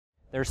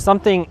There's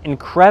something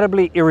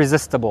incredibly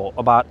irresistible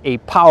about a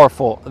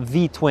powerful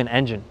V-twin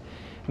engine.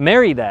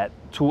 Marry that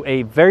to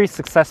a very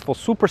successful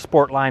super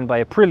sport line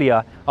by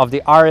Aprilia of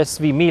the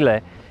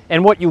RSV1000,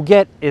 and what you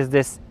get is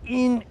this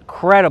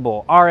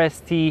incredible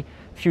RST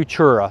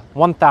Futura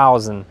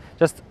 1000.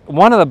 Just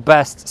one of the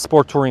best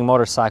sport touring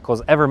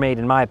motorcycles ever made,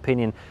 in my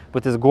opinion,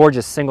 with this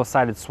gorgeous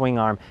single-sided swing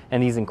arm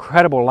and these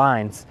incredible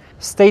lines.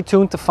 Stay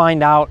tuned to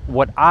find out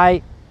what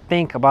I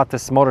think about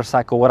this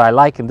motorcycle, what I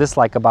like and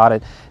dislike about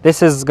it.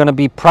 This is going to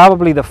be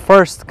probably the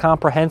first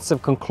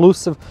comprehensive,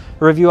 conclusive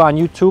review on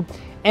YouTube.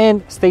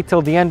 And stay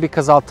till the end,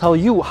 because I'll tell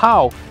you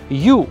how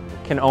you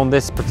can own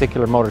this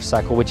particular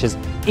motorcycle, which is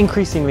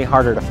increasingly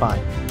harder to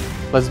find.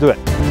 Let's do it.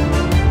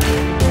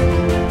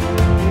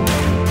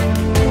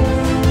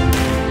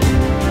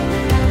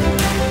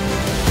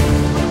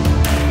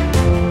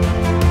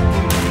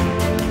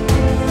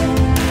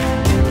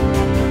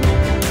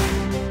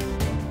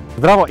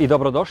 Zdravo I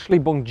dobrodošli,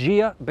 bom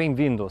dia,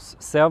 bem-vindos,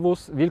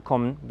 servus,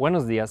 willkommen,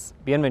 buenos dias,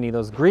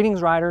 bienvenidos,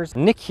 greetings riders.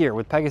 Nick here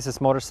with Pegasus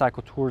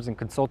Motorcycle Tours and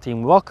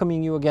Consulting,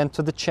 welcoming you again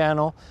to the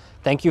channel.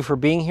 Thank you for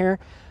being here.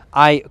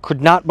 I could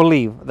not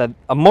believe that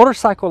a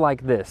motorcycle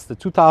like this, the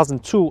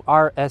 2002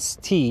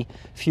 RST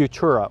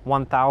Futura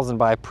 1000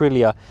 by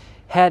Aprilia,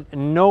 had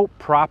no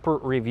proper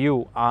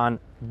review on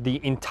the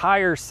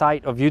entire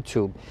site of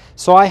YouTube.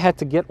 So I had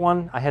to get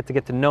one, I had to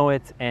get to know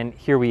it, and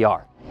here we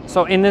are.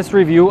 So in this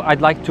review,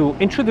 I'd like to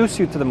introduce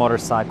you to the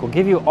motorcycle,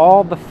 give you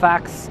all the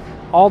facts,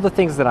 all the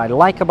things that I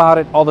like about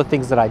it, all the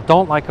things that I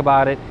don't like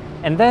about it,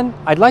 and then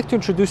I'd like to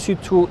introduce you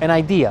to an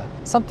idea,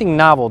 something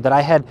novel that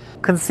I had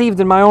conceived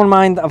in my own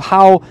mind of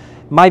how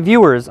my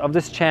viewers of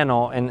this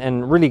channel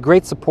and really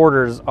great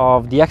supporters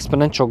of the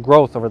exponential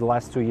growth over the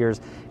last 2 years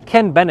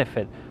can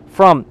benefit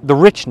from the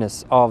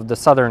richness of the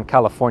Southern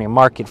California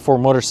market for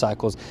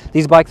motorcycles.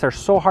 These bikes are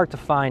so hard to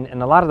find,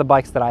 and a lot of the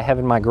bikes that I have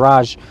in my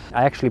garage,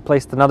 I actually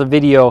placed another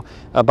video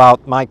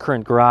about my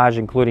current garage,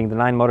 including the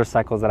 9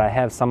 motorcycles that I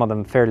have, some of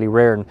them fairly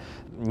rare and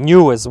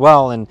new as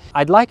well. And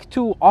I'd like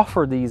to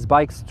offer these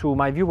bikes to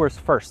my viewers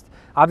first.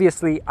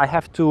 Obviously, I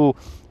have to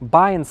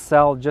buy and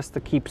sell just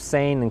to keep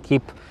sane and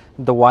keep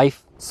the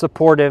wife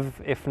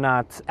supportive, if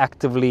not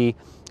actively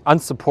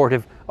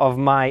unsupportive of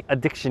my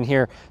addiction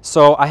here.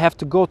 So I have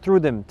to go through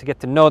them to get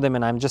to know them,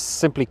 and I'm just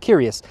simply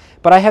curious.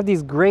 But I have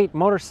these great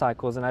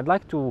motorcycles, and I'd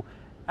like to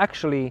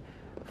actually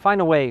find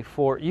a way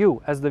for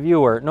you as the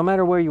viewer, no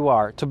matter where you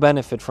are, to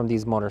benefit from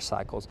these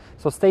motorcycles.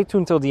 So stay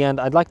tuned till the end.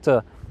 I'd like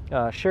to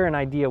share an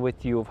idea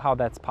with you of how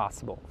that's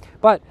possible.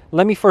 But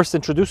let me first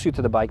introduce you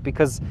to the bike,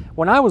 because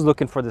when I was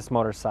looking for this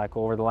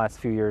motorcycle over the last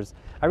few years,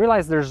 I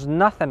realized there's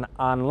nothing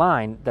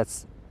online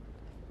that's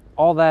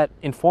all that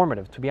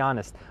informative, to be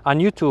honest. On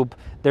YouTube,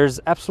 there's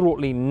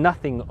absolutely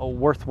nothing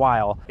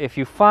worthwhile. If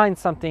you find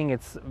something,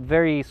 it's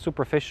very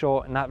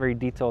superficial, not very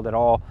detailed at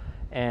all.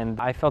 And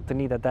I felt the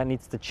need that that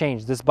needs to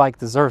change. This bike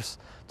deserves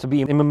to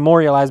be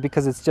memorialized,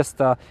 because it's just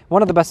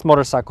one of the best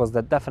motorcycles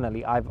that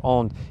definitely I've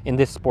owned in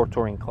this sport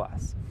touring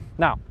class.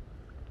 Now,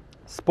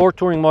 sport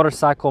touring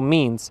motorcycle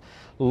means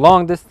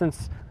long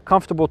distance,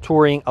 comfortable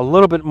touring, a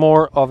little bit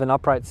more of an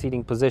upright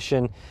seating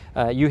position.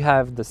 You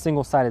have the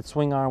single-sided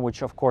swing arm,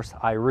 which of course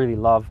I really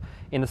love,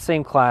 in the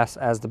same class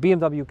as the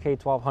BMW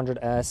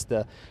K1200S,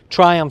 the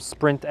Triumph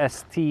Sprint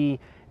ST,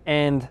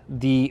 and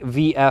the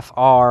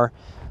VFR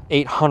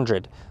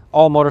 800.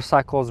 All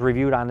motorcycles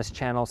reviewed on this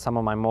channel, some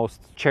of my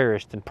most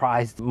cherished and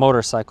prized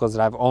motorcycles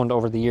that I've owned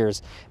over the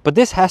years. But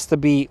this has to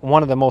be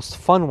one of the most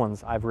fun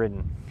ones I've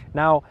ridden.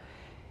 Now,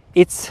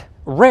 it's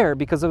rare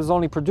because it was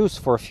only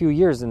produced for a few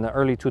years in the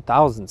early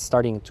 2000s,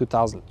 starting in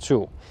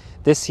 2002.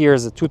 This year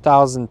is a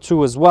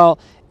 2002 as well,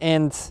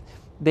 and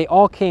they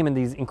all came in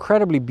these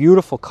incredibly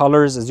beautiful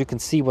colors. As you can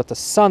see, what the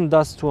sun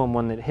does to them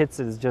when it hits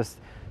it is just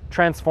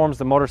transforms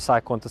the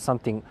motorcycle into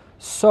something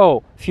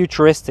so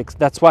futuristic.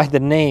 That's why the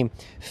name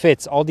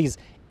fits. All these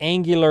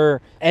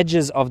angular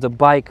edges of the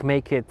bike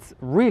make it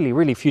really,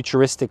 really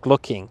futuristic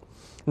looking.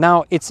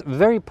 Now, it's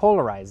very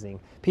polarizing.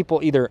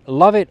 People either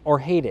love it or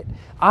hate it.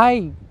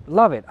 I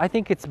love it. I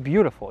think it's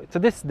beautiful. To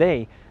this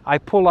day, I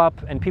pull up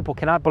and people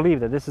cannot believe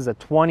that this is a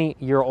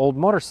 20-year-old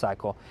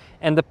motorcycle,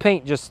 and the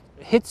paint just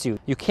hits you.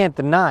 You can't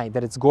deny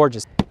that it's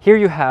gorgeous. Here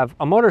you have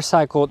a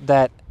motorcycle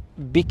that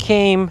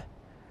became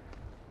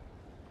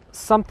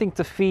something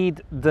to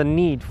feed the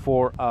need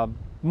for a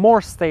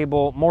more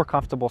stable, more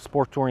comfortable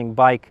sport touring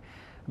bike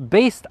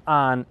based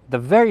on the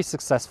very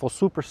successful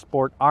Super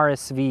Sport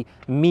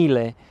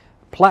RSV1000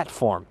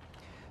 platform.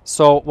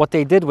 So what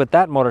they did with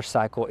that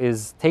motorcycle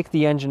is take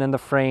the engine and the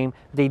frame,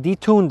 they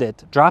detuned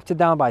it, dropped it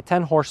down by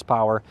 10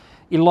 horsepower,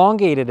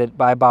 elongated it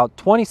by about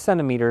 20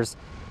 centimeters,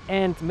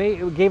 and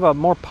gave a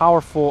more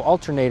powerful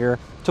alternator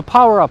to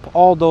power up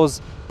all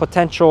those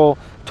potential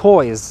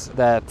toys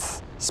that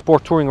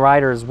sport touring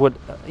riders would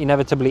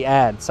inevitably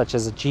add, such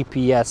as a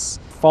GPS,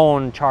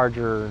 phone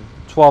charger,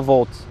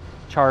 12-volt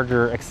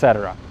charger,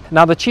 etc.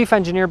 Now, the chief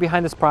engineer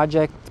behind this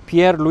project,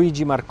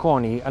 Pierluigi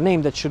Marconi, a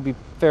name that should be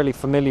fairly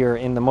familiar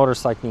in the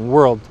motorcycling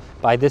world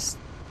by this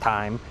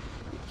time,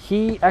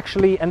 he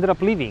actually ended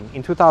up leaving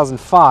in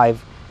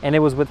 2005 And it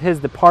was with his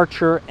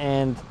departure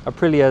and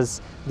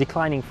Aprilia's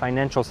declining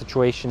financial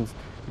situations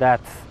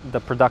that the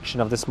production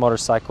of this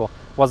motorcycle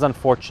was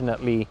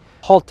unfortunately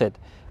halted.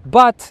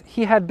 But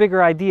he had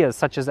bigger ideas,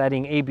 such as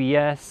adding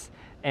ABS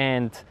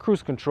and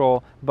cruise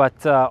control,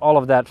 but all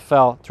of that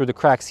fell through the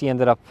cracks. He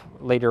ended up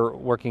later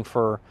working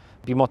for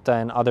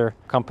Bimota and other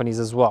companies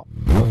as well.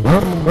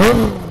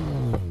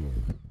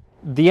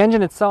 The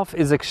engine itself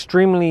is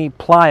extremely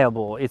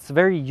pliable. It's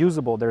very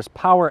usable. There's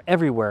power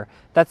everywhere.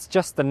 That's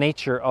just the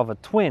nature of a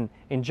twin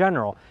in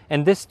general.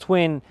 And this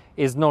twin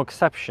is no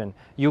exception.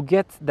 You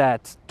get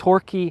that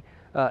torquey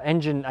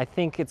engine. I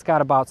think it's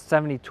got about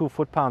 72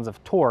 foot-pounds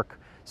of torque.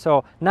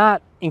 So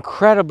not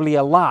incredibly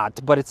a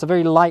lot, but it's a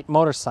very light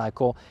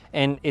motorcycle,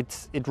 and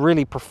it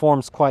really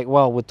performs quite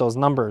well with those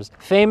numbers.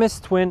 Famous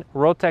twin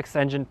Rotax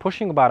engine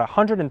pushing about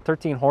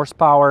 113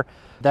 horsepower.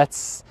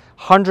 That's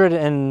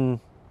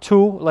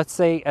 102, let's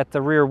say, at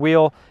the rear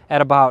wheel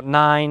at about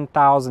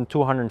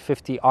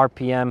 9,250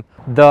 RPM.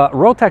 The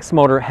Rotax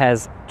motor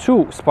has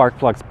 2 spark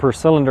plugs per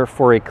cylinder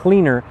for a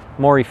cleaner,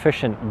 more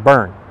efficient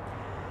burn.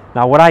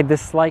 Now, what I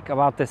dislike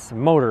about this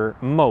motor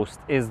most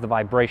is the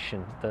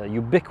vibration, the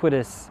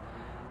ubiquitous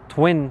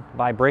twin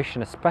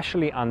vibration,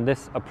 especially on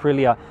this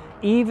Aprilia,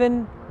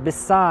 even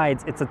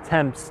besides its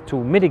attempts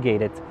to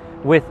mitigate it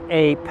with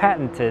a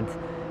patented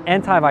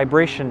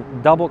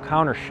anti-vibration double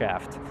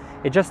countershaft.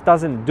 It just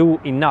doesn't do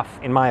enough,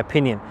 in my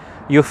opinion.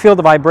 You feel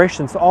the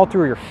vibrations all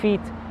through your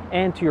feet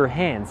and to your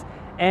hands.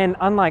 And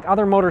unlike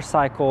other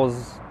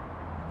motorcycles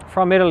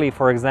from Italy,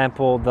 for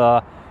example,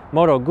 the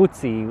Moto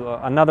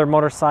Guzzi, another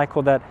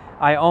motorcycle that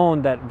I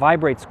own that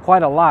vibrates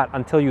quite a lot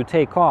until you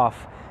take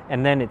off,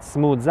 and then it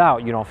smooths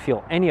out. You don't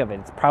feel any of it.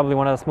 It's probably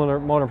one of the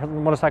smoother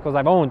motorcycles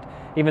I've owned,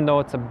 even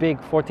though it's a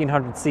big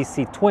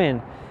 1400cc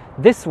twin.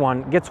 This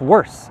one gets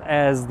worse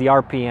as the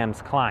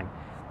RPMs climb.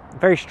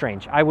 Very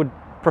strange. I would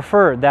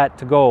prefer that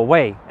to go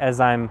away as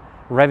I'm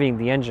revving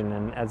the engine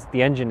and as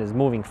the engine is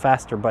moving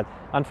faster, but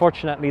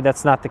unfortunately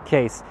that's not the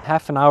case.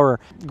 Half an hour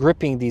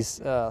gripping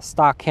these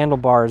stock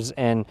handlebars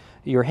and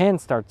your hand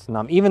starts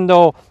numb, even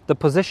though the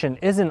position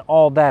isn't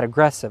all that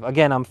aggressive.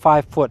 Again, I'm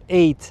 5'8",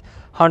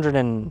 100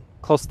 and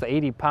close to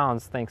 80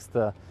 pounds thanks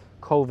to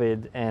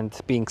COVID and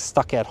being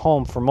stuck at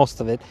home for most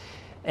of it.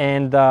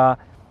 And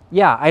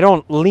yeah, I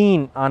don't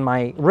lean on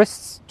my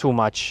wrists too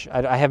much.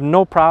 I have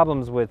no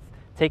problems with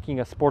taking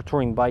a sport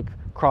touring bike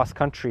cross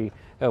country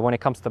when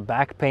it comes to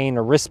back pain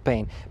or wrist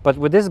pain. But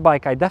with this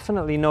bike, I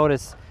definitely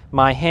notice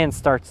my hand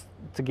starts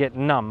to get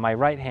numb. My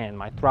right hand,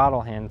 my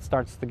throttle hand,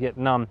 starts to get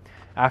numb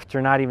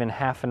after not even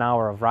half an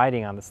hour of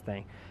riding on this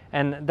thing.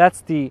 And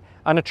that's the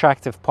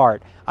unattractive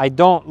part. I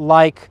don't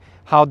like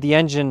how the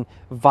engine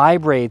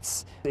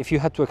vibrates. If you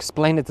had to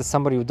explain it to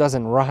somebody who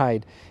doesn't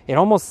ride, it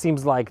almost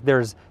seems like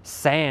there's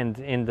sand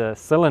in the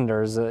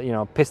cylinders. You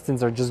know,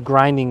 pistons are just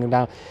grinding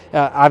down.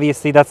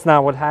 Obviously, that's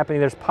not what's happening.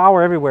 There's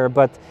power everywhere,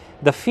 but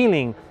the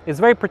feeling is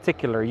very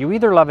particular. You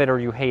either love it or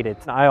you hate it.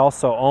 I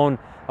also own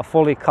a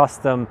fully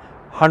custom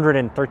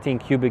 113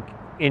 cubic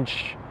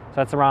inch, so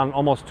that's around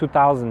almost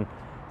 2,000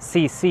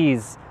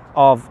 cc's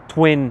of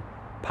twin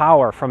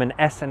power from an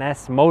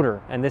S&S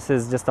motor. And this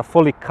is just a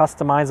fully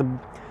customizable,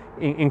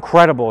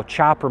 incredible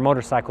chopper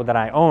motorcycle that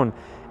I own.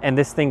 And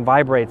this thing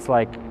vibrates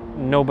like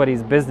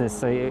nobody's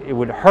business. It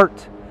would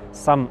hurt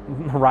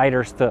some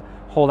riders to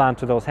hold on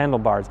to those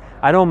handlebars.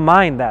 I don't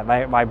mind that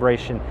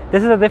vibration.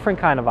 This is a different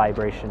kind of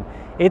vibration.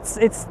 It's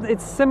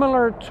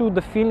similar to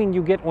the feeling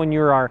you get when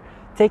you are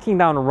taking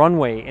down a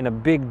runway in a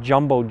big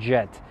jumbo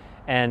jet,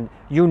 and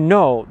you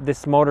know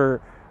this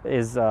motor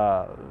is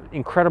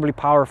incredibly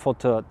powerful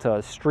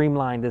to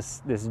streamline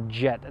this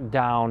jet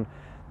down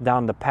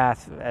the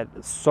path at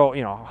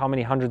how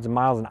many hundreds of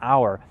miles an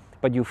hour,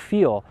 but you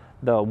feel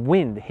the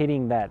wind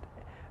hitting that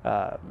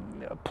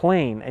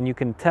plane, and you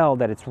can tell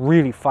that it's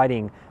really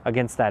fighting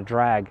against that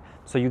drag.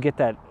 So you get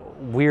that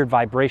weird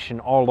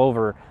vibration all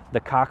over the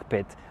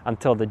cockpit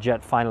until the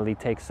jet finally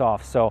takes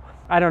off. So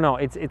I don't know.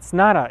 It's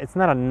not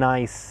a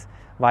nice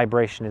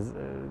vibration,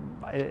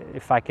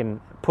 if I can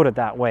put it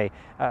that way.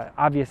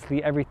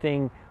 Obviously,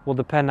 everything will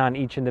depend on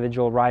each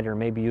individual rider.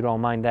 Maybe you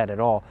don't mind that at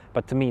all,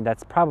 but to me,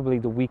 that's probably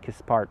the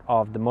weakest part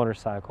of the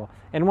motorcycle,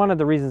 and one of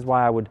the reasons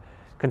why I would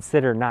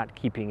consider not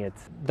keeping it.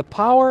 The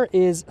power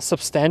is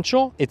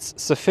substantial, it's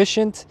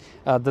sufficient.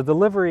 The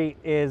delivery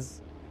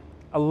is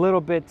a little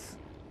bit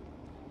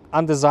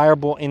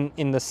undesirable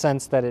in the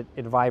sense that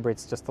it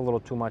vibrates just a little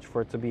too much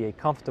for it to be a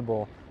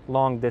comfortable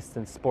long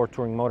distance sport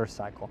touring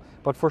motorcycle.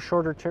 But for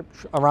shorter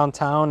trips around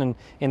town and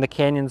in the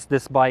canyons,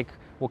 this bike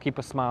will keep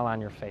a smile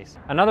on your face.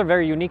 Another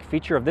very unique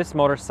feature of this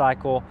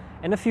motorcycle,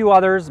 and a few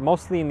others,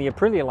 mostly in the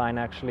Aprilia line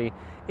actually,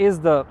 is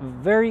the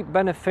very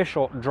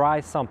beneficial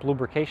dry sump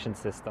lubrication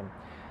system.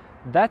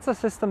 That's a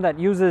system that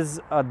uses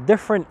a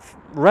different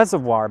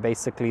reservoir,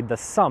 basically, the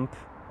sump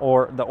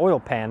or the oil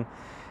pan,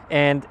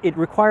 and it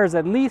requires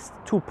at least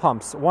 2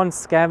 pumps, one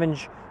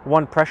scavenge,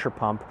 one pressure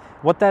pump.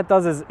 What that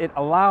does is it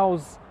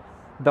allows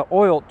the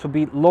oil to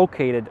be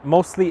located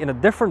mostly in a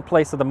different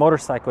place of the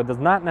motorcycle. It does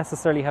not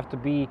necessarily have to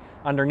be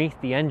underneath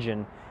the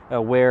engine.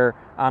 where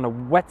on a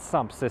wet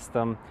sump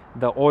system,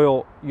 the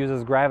oil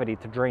uses gravity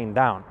to drain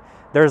down.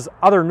 There's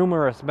other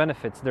numerous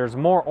benefits. There's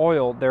more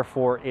oil,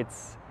 therefore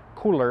it's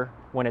cooler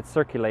when it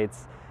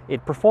circulates.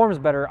 It performs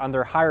better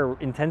under higher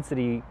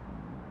intensity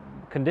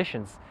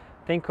conditions.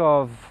 Think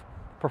of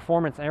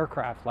performance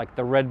aircraft like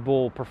the Red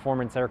Bull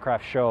performance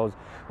aircraft shows,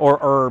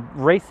 or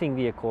racing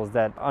vehicles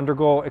that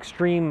undergo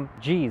extreme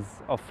G's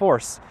of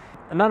force.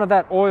 None of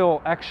that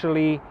oil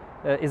actually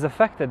is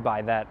affected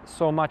by that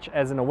so much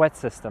as in a wet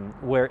system,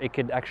 where it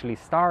could actually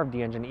starve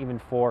the engine even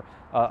for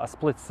a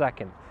split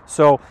second.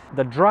 So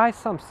the dry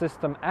sump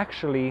system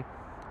actually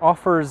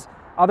offers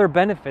other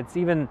benefits,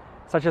 even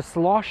such as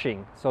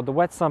sloshing. So the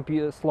wet sump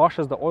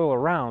sloshes the oil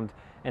around,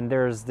 and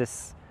there's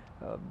this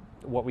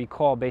what we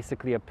call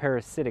basically a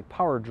parasitic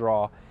power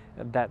draw.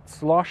 That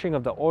sloshing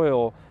of the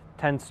oil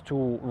tends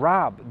to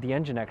rob the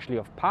engine actually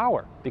of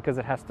power, because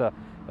it has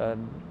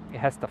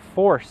to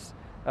force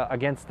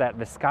against that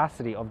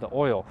viscosity of the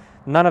oil.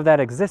 None of that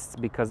exists,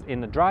 because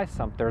in the dry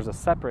sump there's a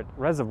separate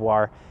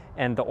reservoir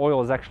and the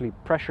oil is actually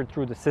pressured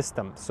through the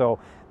system. So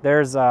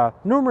there's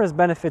numerous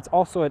benefits.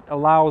 Also, it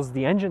allows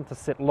the engine to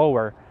sit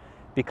lower,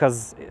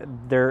 because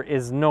there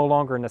is no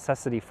longer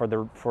necessity for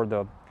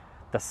the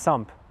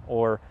sump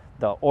or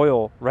the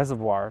oil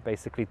reservoir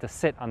basically to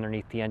sit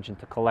underneath the engine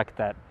to collect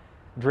that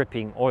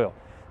dripping oil.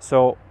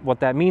 So what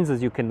that means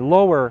is you can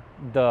lower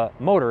the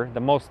motor,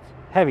 the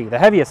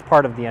heaviest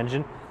part of the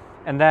engine,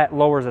 and that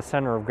lowers the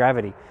center of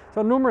gravity.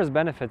 So numerous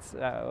benefits.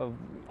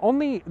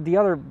 Only the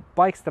other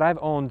bikes that I've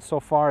owned so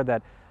far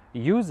that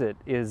use it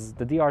is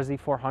the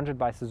DRZ400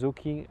 by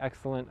Suzuki,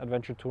 excellent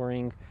adventure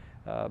touring,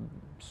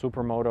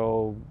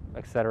 supermoto,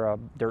 etc.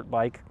 dirt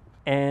bike,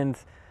 and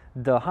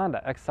the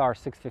Honda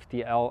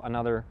XR650L,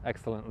 another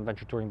excellent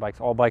adventure touring bikes,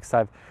 all bikes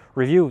I've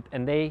reviewed,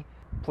 and they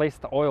place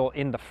the oil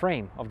in the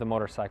frame of the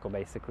motorcycle,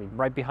 basically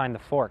right behind the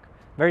fork.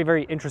 Very,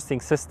 very interesting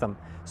system.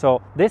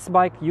 So this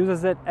bike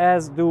uses it,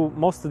 as do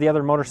most of the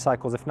other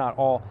motorcycles, if not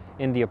all,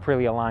 in the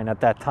Aprilia line at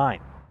that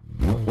time.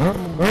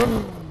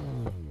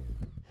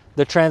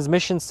 The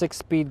transmission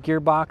 6-speed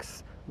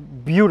gearbox,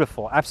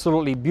 beautiful,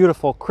 absolutely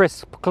beautiful,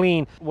 crisp,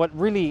 clean. What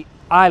really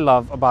I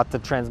love about the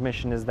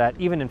transmission is that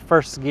even in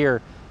first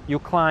gear, you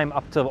climb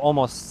up to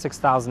almost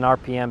 6,000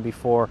 RPM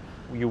before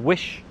you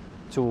wish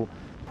to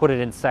put it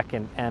in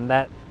second, and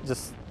that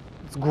just,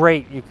 it's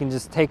great. You can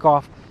just take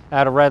off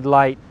at a red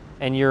light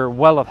and you're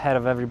well ahead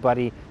of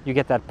everybody. You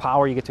get that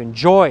power, you get to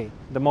enjoy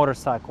the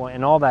motorcycle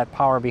and all that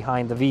power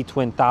behind the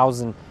V-twin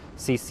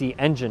 1000cc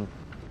engine,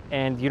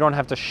 and you don't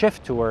have to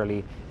shift too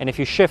early. And if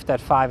you shift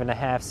at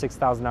 5.5,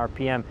 6,000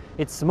 RPM,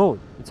 it's smooth.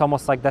 It's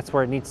almost like that's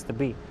where it needs to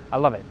be. I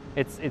love it.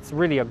 It's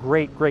really a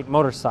great, great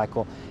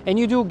motorcycle. And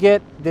you do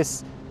get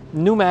this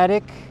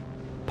pneumatic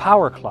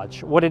power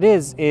clutch. What it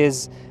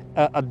is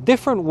a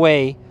different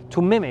way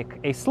to mimic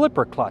a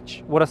slipper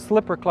clutch. What a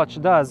slipper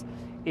clutch does,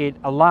 it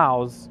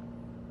allows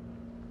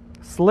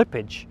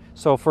slippage.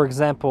 So for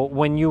example,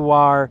 when you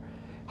are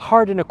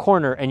hard in a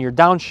corner and you're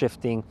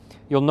downshifting,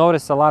 you'll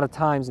notice a lot of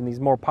times in these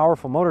more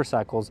powerful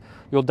motorcycles,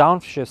 you'll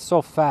downshift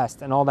so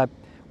fast and all that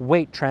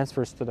weight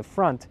transfers to the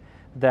front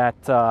that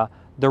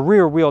the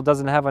rear wheel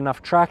doesn't have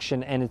enough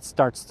traction and it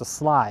starts to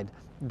slide.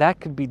 That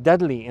could be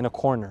deadly in a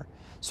corner.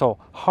 So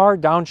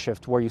hard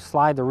downshift where you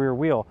slide the rear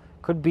wheel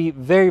could be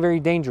very, very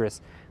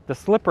dangerous. The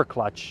slipper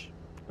clutch,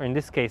 or in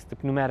this case the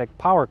pneumatic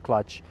power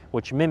clutch,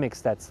 which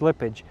mimics that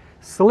slippage,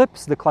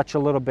 slips the clutch a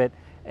little bit,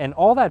 and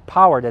all that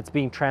power that's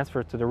being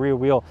transferred to the rear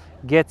wheel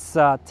gets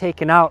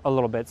taken out a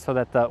little bit so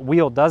that the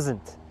wheel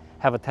doesn't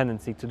have a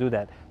tendency to do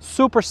that.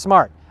 Super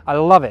smart. I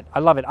love it. I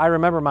love it. I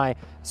remember my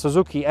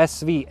Suzuki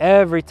SV,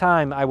 every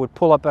time I would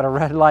pull up at a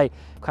red light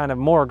kind of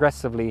more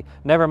aggressively,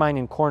 never mind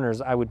in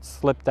corners, I would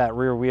slip that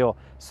rear wheel.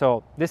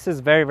 So this is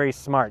very, very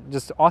smart.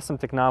 Just awesome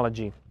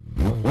technology.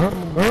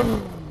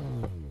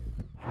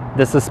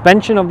 The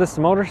suspension of this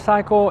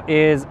motorcycle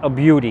is a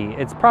beauty.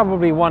 It's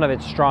probably one of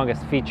its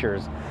strongest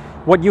features.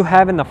 What you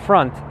have in the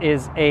front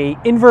is a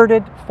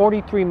inverted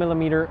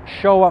 43mm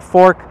Showa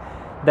fork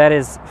that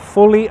is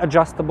fully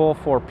adjustable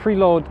for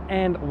preload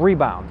and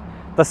rebound.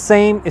 The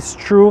same is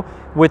true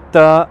with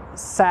the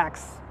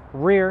Sachs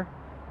rear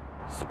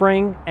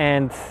spring,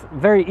 and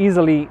very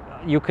easily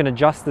you can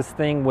adjust this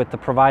thing with the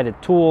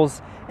provided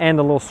tools and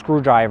the little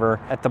screwdriver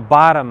at the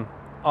bottom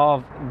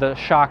of the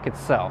shock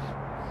itself.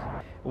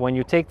 When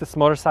you take this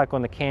motorcycle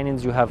in the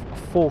canyons, you have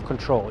full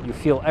control. You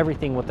feel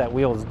everything what that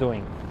wheel is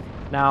doing.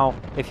 Now,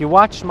 if you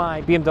watch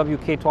my BMW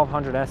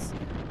K1200S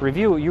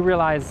review, you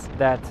realize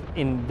that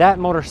in that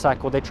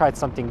motorcycle, they tried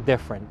something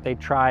different. They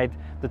tried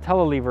the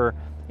telelever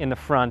in the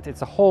front.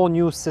 It's a whole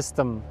new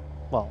system,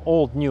 well,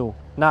 old, new,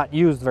 not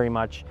used very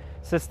much,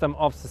 system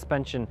of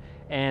suspension,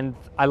 and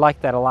I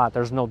like that a lot.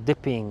 There's no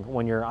dipping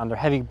when you're under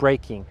heavy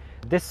braking.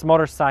 This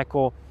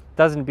motorcycle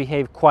doesn't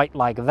behave quite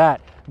like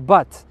that,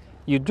 but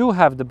you do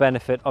have the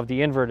benefit of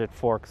the inverted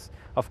forks.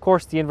 Of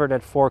course, the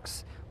inverted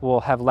forks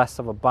will have less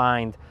of a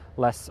bind,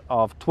 less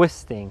of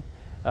twisting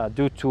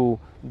due to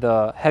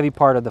the heavy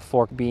part of the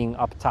fork being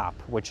up top,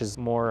 which is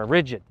more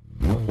rigid.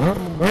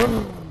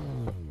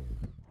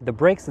 The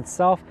brakes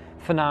itself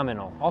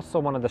phenomenal. Also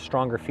one of the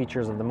stronger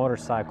features of the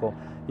motorcycle.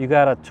 You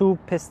got a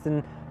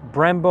 2-piston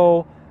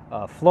Brembo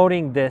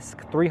floating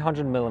disc,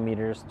 300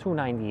 millimeters,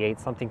 298,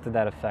 something to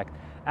that effect.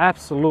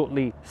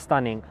 Absolutely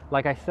stunning.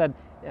 Like I said,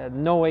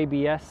 no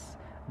ABS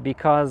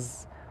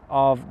because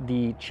of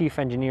the chief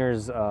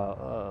engineers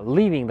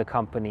leaving the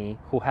company,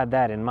 who had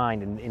that in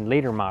mind in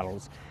later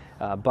models,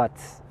 but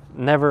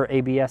never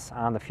ABS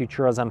on the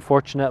Futuras,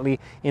 unfortunately.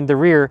 In the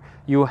rear,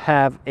 you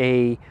have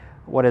a,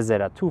 what is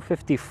it, a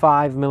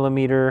 255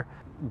 millimeter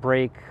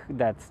brake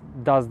that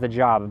does the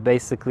job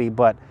basically,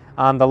 but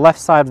on the left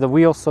side of the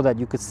wheel, so that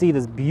you could see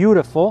this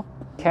beautiful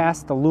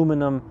cast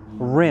aluminum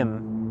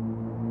rim.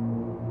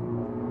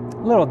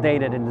 A little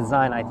dated in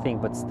design, I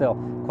think, but still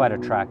quite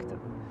attractive.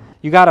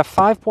 You got a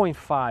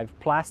 5.5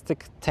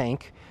 plastic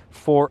tank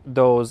for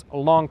those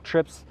long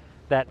trips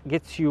that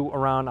gets you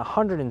around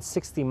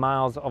 160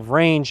 miles of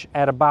range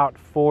at about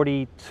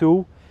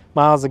 42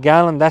 miles a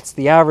gallon. That's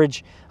the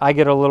average. I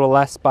get a little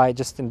less by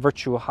just in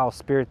virtue of how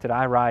spirited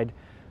I ride.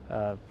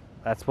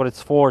 That's what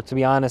it's for, to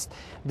be honest.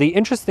 The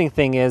interesting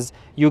thing is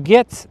you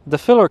get the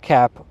filler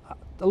cap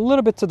a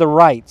little bit to the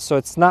right, so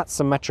it's not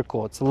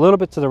symmetrical. It's a little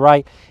bit to the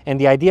right, and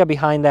the idea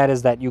behind that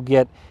is that you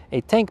get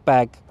a tank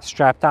bag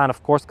strapped on,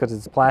 of course, because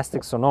it's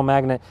plastic, so no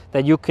magnet,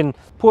 that you can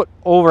put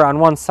over on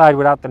one side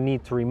without the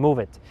need to remove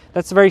it.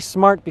 That's very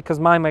smart, because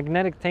my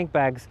magnetic tank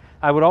bags,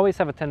 I would always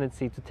have a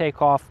tendency to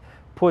take off,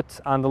 put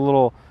on the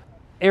little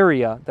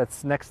area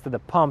that's next to the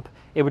pump.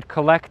 It would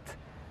collect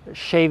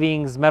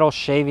shavings, metal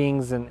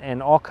shavings,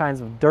 and all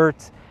kinds of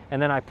dirt,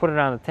 and then I put it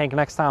on the tank.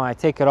 Next time I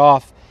take it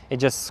off, it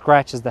just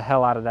scratches the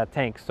hell out of that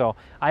tank. So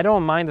I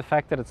don't mind the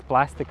fact that it's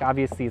plastic.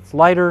 Obviously it's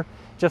lighter,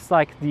 just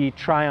like the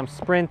Triumph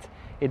Sprint.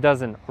 It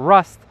doesn't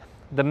rust.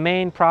 The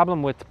main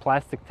problem with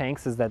plastic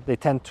tanks is that they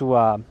tend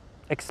to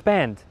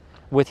expand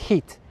with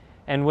heat,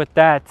 and with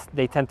that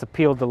they tend to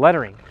peel the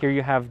lettering. Here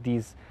you have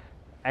these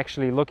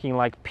actually looking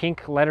like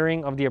pink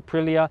lettering of the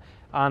Aprilia.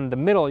 On the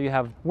middle, you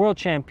have World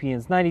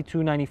Champions,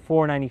 92,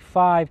 94,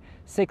 95,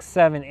 6,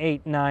 7,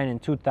 8, 9,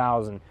 and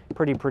 2000.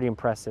 Pretty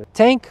impressive.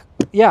 Tank,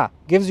 yeah,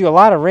 gives you a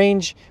lot of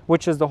range,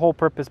 which is the whole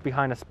purpose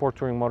behind a sport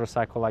touring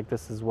motorcycle like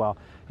this as well.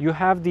 You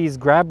have these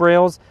grab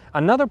rails.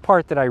 Another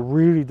part that I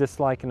really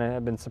dislike and I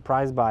have been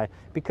surprised by,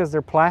 because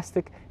they're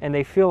plastic and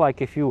they feel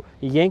like if you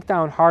yank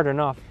down hard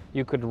enough,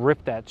 you could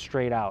rip that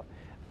straight out.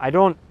 I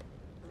don't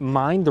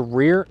mind the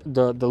rear,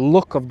 the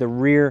look of the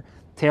rear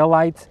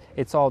taillight.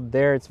 It's all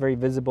there, it's very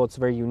visible, it's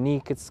very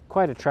unique, it's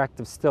quite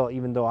attractive still,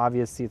 even though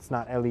obviously it's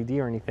not LED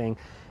or anything,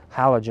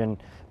 halogen.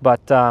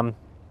 But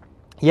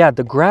yeah,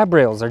 the grab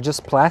rails are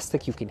just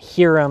plastic. You can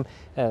hear them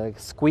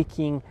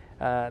squeaking.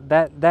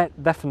 That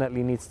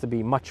definitely needs to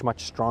be much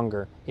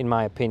stronger, in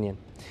my opinion.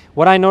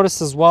 What I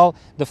noticed as well,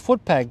 the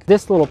foot peg,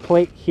 this little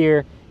plate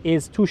here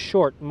is too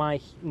short. My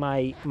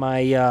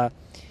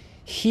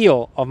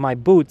heel of my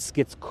boots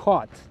gets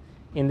caught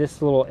in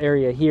this little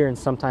area here, and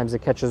sometimes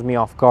it catches me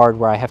off guard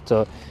where I have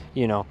to,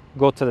 you know,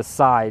 go to the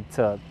side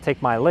to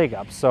take my leg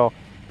up. So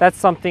that's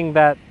something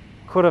that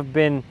could have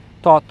been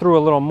thought through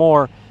a little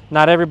more.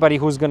 Not everybody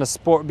who's going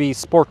to be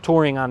sport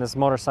touring on this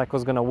motorcycle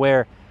is going to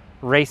wear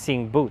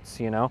racing boots,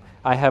 you know.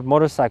 I have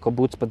motorcycle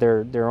boots, but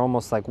they're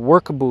almost like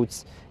work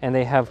boots, and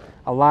they have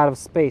a lot of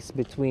space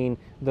between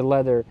the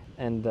leather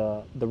and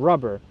the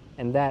rubber,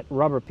 and that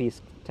rubber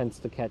piece tends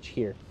to catch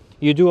here.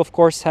 You do, of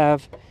course,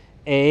 have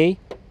a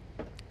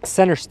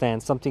center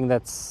stand, something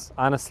that's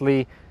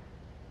honestly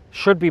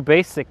should be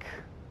basic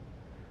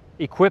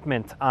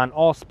equipment on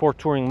all sport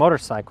touring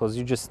motorcycles.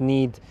 You just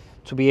need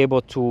to be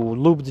able to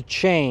lube the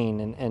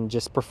chain and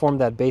just perform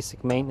that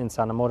basic maintenance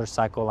on a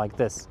motorcycle like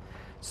this.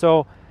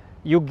 So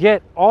you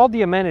get all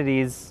the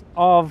amenities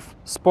of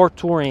sport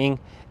touring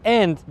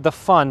and the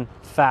fun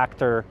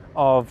factor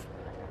of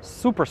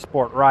super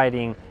sport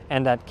riding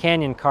and that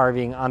canyon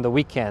carving on the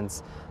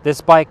weekends. This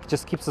bike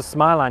just keeps a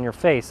smile on your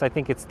face. I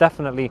think it's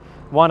definitely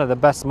one of the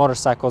best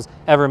motorcycles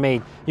ever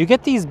made. You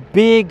get these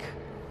big,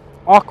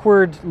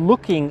 awkward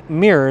looking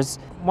mirrors.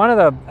 One of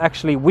the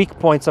actually weak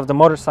points of the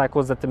motorcycle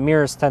is that the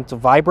mirrors tend to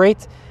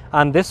vibrate.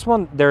 On this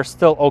one, they're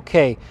still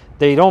okay.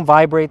 They don't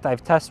vibrate.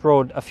 I've test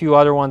rode a few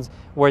other ones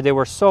where they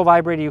were so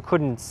vibrated you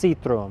couldn't see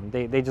through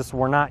them. They just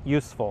were not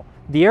useful.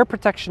 The air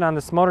protection on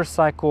this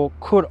motorcycle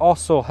could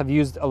also have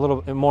used a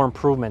little bit more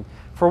improvement.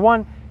 For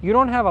one, you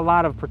don't have a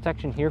lot of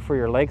protection here for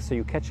your legs, so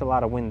you catch a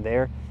lot of wind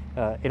there.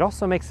 It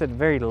also makes it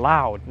very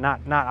loud, not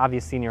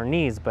obviously in your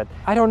knees, but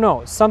I don't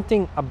know,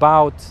 something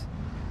about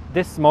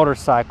this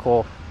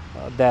motorcycle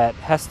that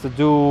has to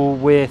do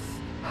with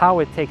how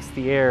it takes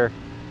the air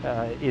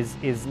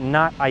is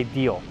not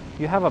ideal.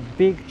 You have a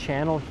big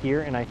channel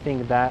here, and I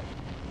think that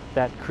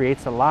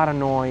creates a lot of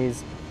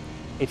noise.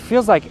 It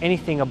feels like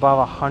anything above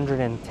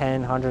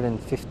 110,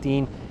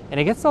 115, and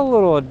it gets a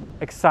little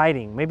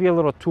exciting, maybe a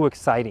little too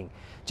exciting,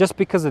 just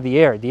because of the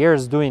air. The air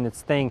is doing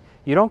its thing.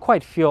 You don't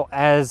quite feel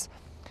as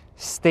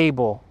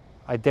stable,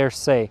 I dare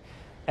say,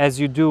 as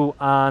you do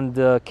on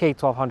the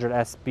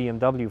K1200S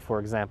BMW, for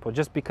example,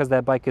 just because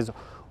that bike is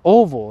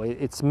oval.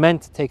 It's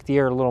meant to take the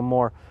air a little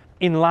more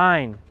in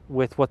line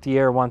with what the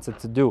air wants it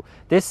to do.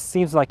 This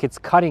seems like it's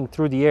cutting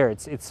through the air.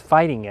 It's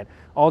fighting it.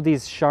 All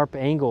these sharp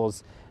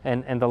angles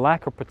and the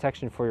lack of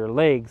protection for your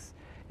legs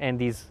and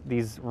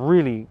these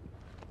really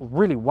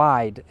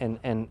wide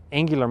and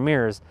angular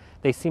mirrors,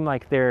 they seem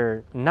like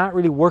they're not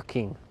really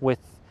working with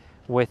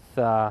what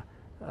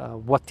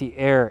the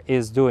air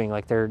is doing.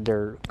 Like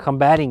they're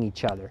combating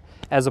each other,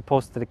 as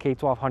opposed to the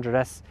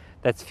K1200S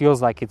that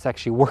feels like it's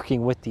actually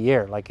working with the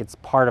air, like it's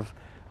part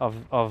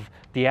of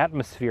the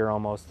atmosphere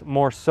almost,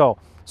 more so.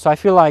 So I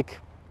feel like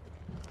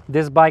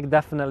this bike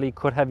definitely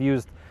could have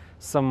used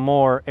some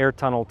more air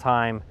tunnel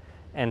time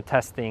and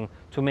testing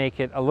to make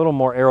it a little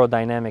more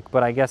aerodynamic,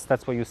 but I guess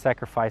that's what you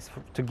sacrifice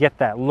to get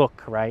that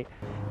look, right?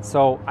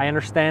 So I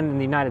understand in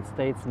the United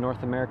States,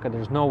 North America,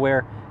 there's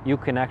nowhere you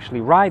can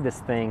actually ride this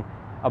thing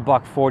a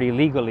 $140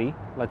 legally,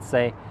 let's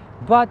say,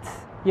 but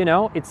you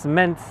know, it's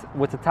meant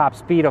with the top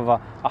speed of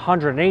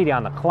 180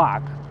 on the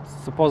clock,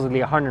 supposedly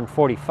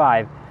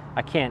 145.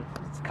 I can't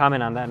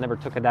comment on that, I never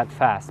took it that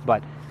fast,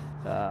 but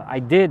I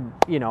did,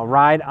 you know,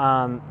 ride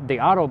on the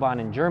Autobahn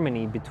in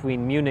Germany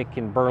between Munich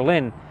and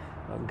Berlin.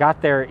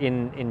 Got there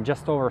in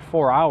just over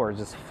 4 hours,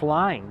 just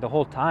flying the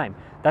whole time.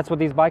 That's what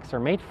these bikes are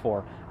made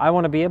for. I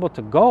want to be able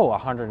to go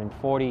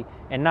 140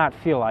 and not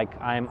feel like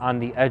I'm on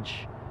the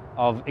edge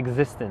of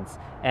existence.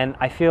 And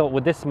I feel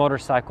with this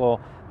motorcycle,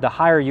 the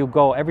higher you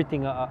go,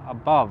 everything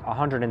above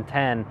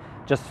 110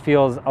 just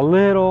feels a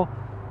little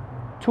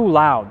too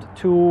loud,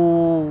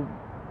 too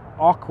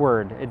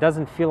awkward. It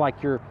doesn't feel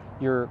like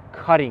you're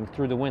cutting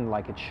through the wind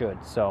like it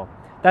should. So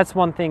that's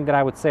one thing that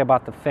I would say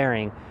about the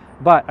fairing.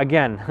 But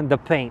again, the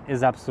paint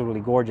is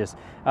absolutely gorgeous.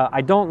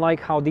 I don't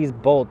like how these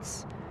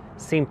bolts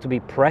seem to be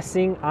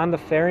pressing on the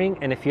fairing,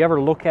 and if you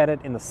ever look at it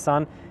in the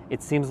sun,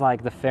 it seems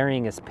like the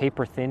fairing is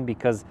paper thin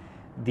because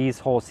these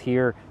holes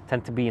here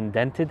tend to be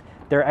indented.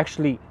 They're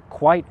actually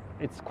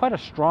it's quite a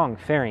strong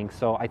fairing,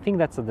 so I think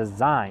that's a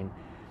design.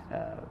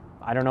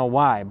 I don't know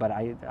why, but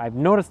I've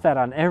noticed that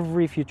on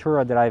every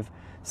Futura that I've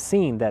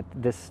seen, that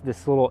this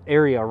little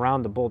area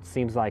around the bolt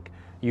seems like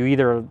you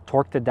either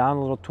torqued it down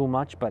a little too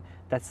much, but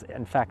that's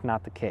in fact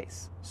not the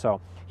case.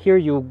 So here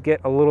you get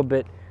a little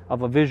bit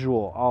of a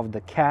visual of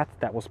the cat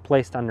that was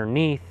placed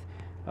underneath.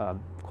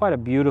 Quite a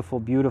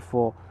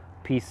beautiful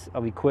piece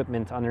of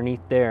equipment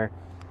underneath there.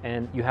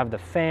 And you have the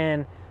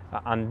fan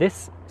on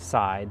this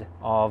side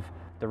of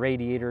the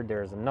radiator.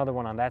 There's another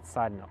one on that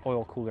side and an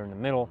oil cooler in the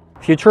middle.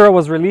 Futura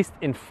was released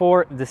in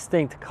 4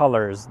 distinct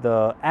colors.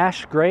 The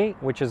ash gray,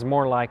 which is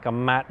more like a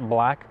matte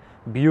black,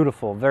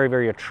 beautiful,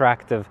 very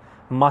attractive,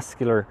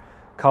 muscular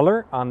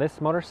color on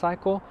this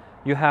motorcycle.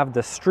 You have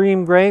the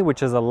stream gray,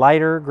 which is a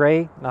lighter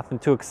gray, nothing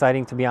too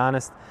exciting to be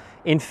honest.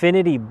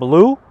 Infinity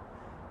blue,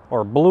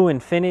 or blue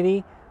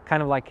infinity,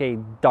 kind of like a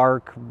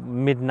dark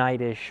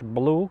midnightish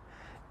blue.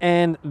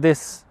 And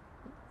this,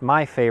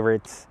 my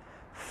favorite,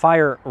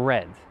 fire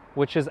red,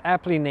 which is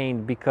aptly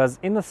named because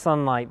in the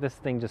sunlight this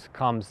thing just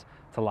comes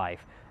to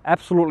life.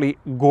 Absolutely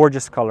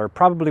gorgeous color,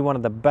 probably one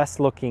of the best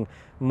looking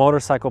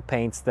motorcycle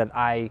paints that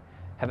I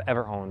have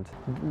ever owned.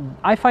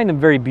 I find them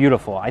very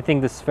beautiful. I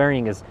think this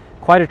fairing is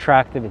quite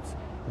attractive. It's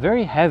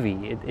very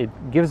heavy.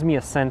 It gives me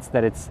a sense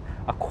that it's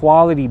a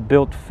quality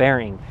built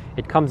fairing.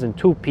 It comes in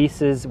 2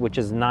 pieces, which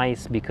is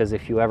nice because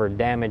if you ever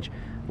damage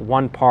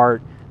one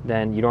part,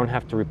 then you don't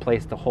have to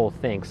replace the whole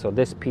thing. So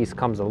this piece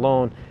comes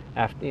alone.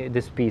 After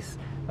this piece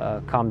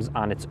comes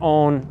on its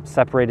own,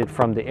 separated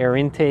from the air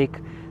intake.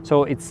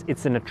 So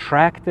it's an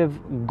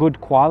attractive, good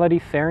quality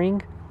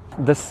fairing.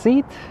 The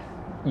seat,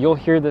 you'll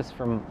hear this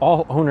from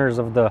all owners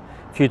of the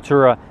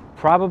Futura,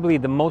 probably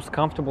the most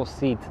comfortable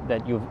seat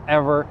that you've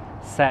ever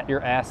sat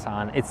your ass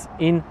on. It's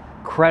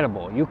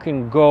incredible. You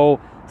can go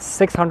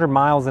 600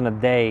 miles in a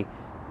day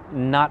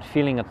not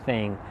feeling a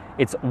thing.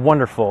 It's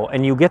wonderful,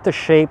 and you get the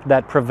shape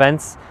that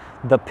prevents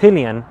the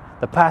pillion,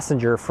 the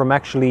passenger, from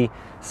actually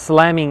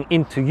slamming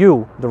into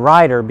you, the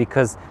rider,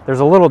 because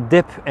there's a little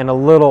dip and a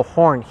little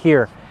horn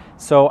here.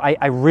 So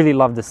I really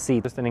love the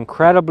seat. Just an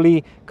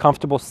incredibly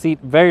comfortable seat,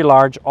 very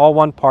large, all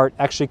one part,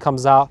 actually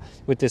comes out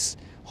with this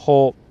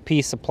whole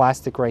piece of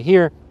plastic right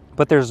here,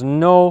 but there's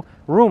no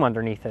room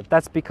underneath it.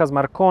 That's because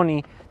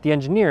Marconi, the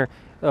engineer,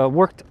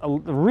 worked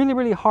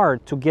really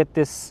hard to get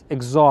this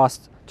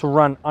exhaust to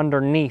run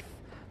underneath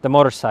the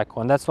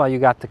motorcycle, and that's why you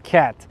got the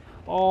cat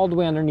all the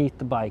way underneath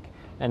the bike,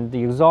 and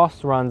the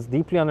exhaust runs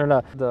deeply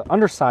under the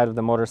underside of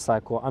the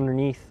motorcycle,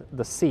 underneath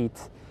the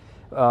seat.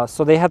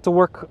 So they had to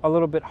work a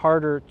little bit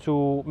harder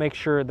to make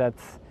sure that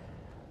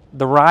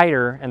the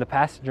rider and the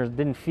passengers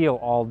didn't feel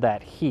all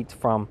that heat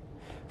from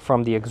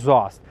the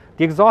exhaust.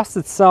 The exhaust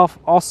itself,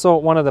 also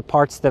one of the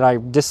parts that I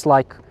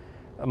dislike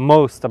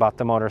most about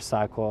the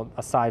motorcycle,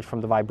 aside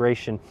from the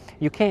vibration.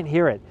 You can't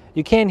hear it.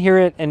 You can't hear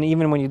it, and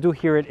even when you do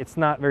hear it, it's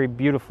not very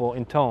beautiful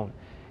in tone.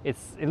 It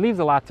leaves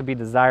a lot to be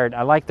desired.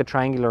 I like the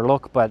triangular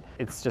look, but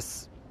it's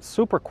just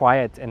super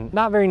quiet and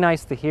not very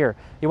nice to hear.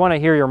 You want to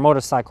hear your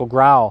motorcycle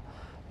growl,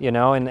 you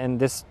know, and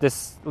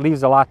this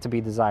leaves a lot to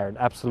be desired,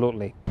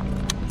 absolutely.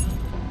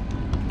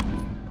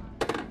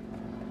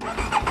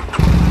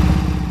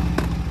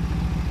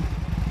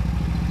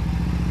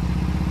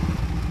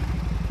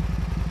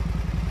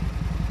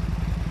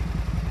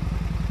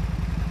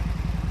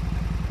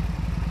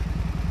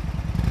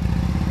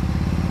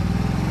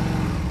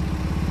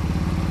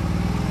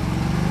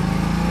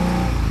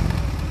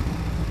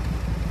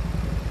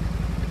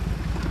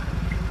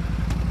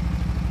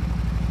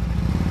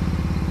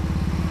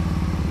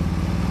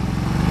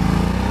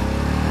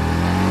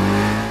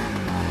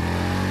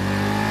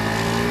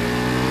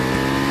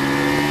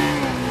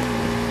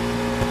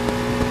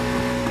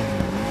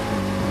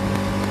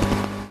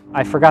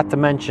 I forgot to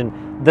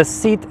mention, the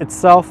seat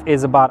itself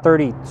is about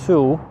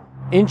 32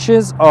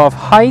 inches of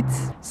height.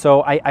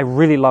 So I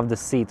really love the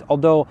seat.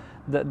 Although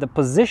the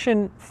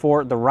position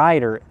for the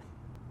rider,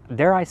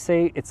 dare I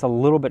say, it's a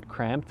little bit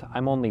cramped.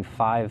 I'm only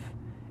 5'8",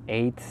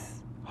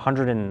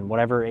 100 and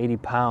whatever, 80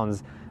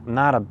 pounds. I'm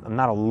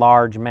not a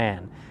large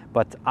man,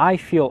 but I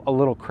feel a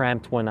little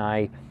cramped when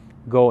I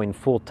go in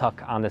full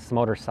tuck on this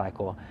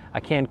motorcycle. I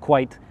can't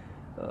quite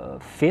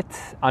fit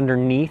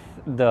underneath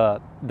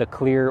the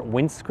clear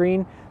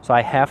windscreen, so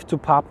I have to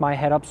pop my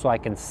head up so I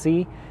can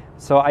see.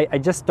 So I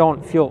just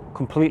don't feel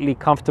completely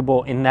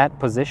comfortable in that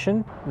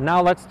position.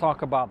 Now let's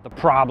talk about the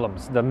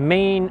problems. The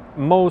main,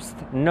 most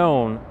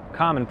known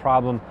common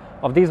problem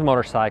of these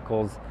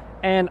motorcycles,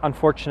 and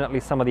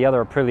unfortunately some of the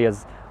other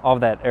Aprilias of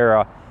that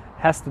era,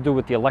 has to do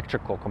with the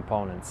electrical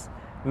components.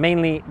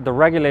 Mainly the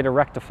regulator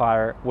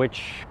rectifier,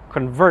 which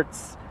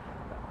converts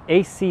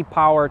AC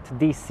power to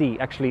DC,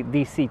 actually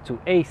DC to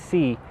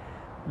AC,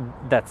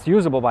 that's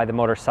usable by the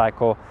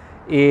motorcycle,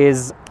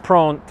 is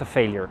prone to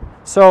failure.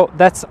 So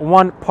that's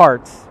one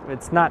part.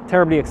 It's not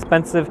terribly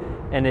expensive,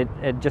 and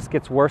it just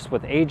gets worse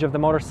with age of the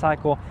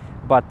motorcycle,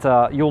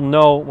 but you'll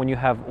know when you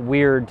have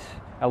weird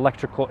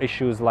electrical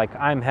issues like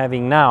I'm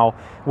having now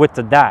with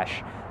the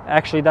dash.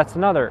 Actually, that's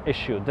another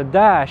issue. The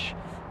dash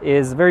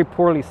is very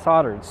poorly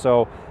soldered,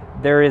 so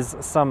there is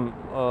some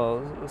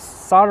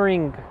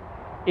soldering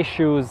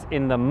issues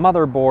in the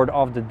motherboard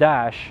of the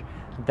dash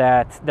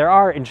that there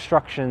are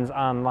instructions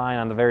online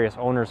on the various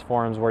owners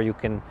forums where you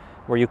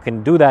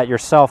can do that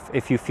yourself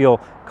if you feel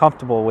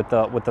comfortable with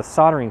the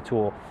soldering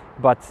tool.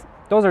 But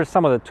those are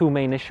some of the two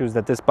main issues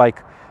that this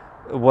bike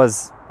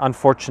was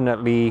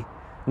unfortunately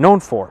known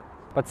for.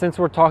 But since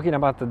we're talking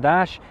about the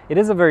dash, it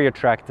is a very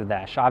attractive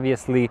dash.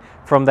 Obviously,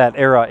 from that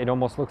era, it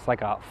almost looks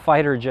like a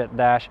fighter jet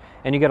dash,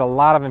 and you get a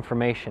lot of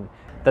information.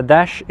 The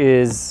dash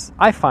is,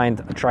 I find,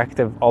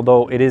 attractive,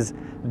 although it is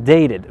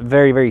dated,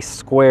 very, very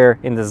square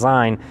in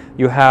design.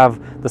 You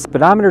have the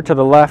speedometer to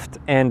the left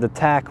and the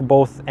tach,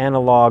 both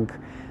analog,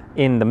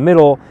 in the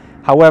middle.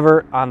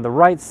 However, on the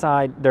right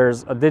side,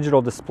 there's a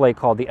digital display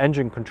called the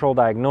engine control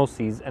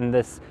diagnoses, and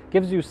this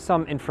gives you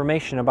some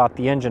information about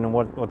the engine and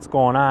what's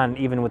going on,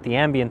 even with the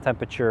ambient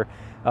temperature,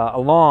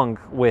 along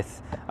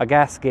with a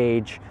gas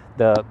gauge,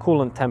 the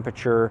coolant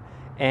temperature,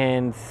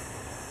 and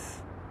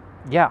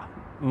yeah,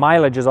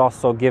 mileage is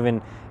also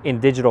given in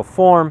digital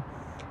form.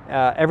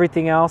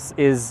 Everything else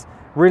is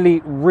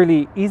really,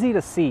 really easy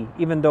to see,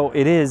 even though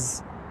it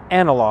is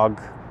analog.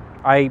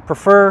 I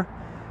prefer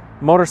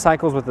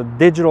motorcycles with a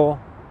digital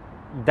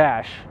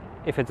dash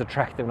if it's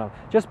attractive enough,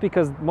 just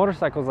because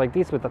motorcycles like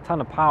these with a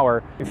ton of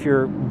power, if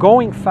you're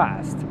going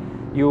fast,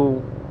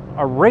 you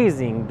are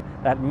raising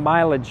that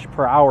mileage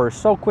per hour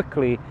so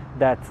quickly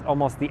that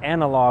almost the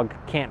analog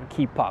can't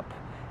keep up,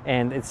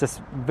 and it's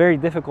just very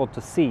difficult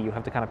to see. You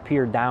have to kind of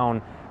peer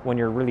down when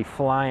you're really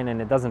flying,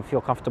 and it doesn't feel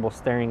comfortable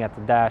staring at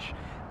the dash.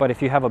 But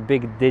if you have a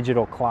big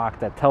digital clock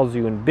that tells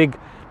you in big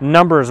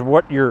numbers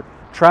what you're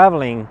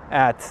traveling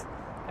at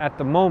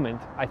the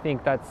moment, I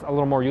think that's a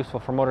little more useful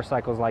for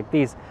motorcycles like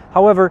these.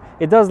 However,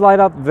 it does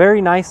light up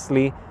very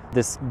nicely,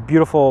 this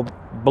beautiful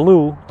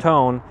blue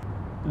tone.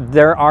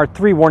 There are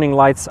 3 warning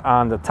lights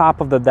on the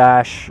top of the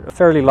dash,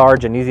 fairly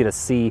large and easy to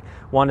see.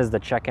 One is the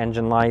check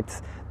engine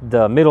light.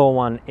 The middle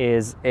one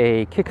is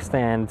a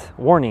kickstand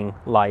warning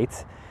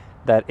light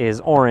that is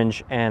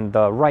orange, and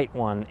the right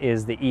one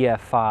is the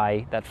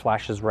EFI that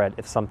flashes red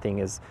if something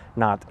is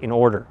not in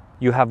order.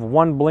 You have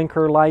one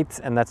blinker light,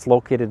 and that's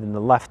located in the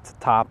left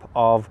top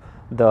of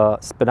the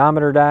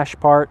speedometer dash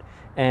part,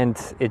 and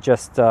it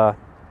just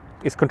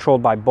is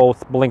controlled by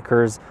both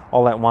blinkers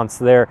all at once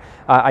there.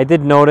 I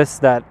did notice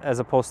that as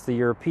opposed to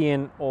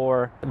European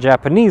or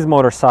Japanese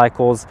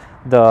motorcycles,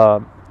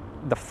 the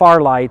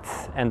far light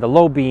and the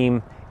low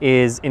beam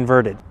is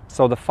inverted.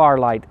 So the far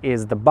light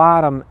is the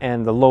bottom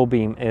and the low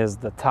beam is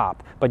the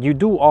top. But you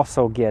do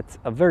also get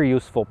a very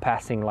useful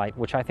passing light,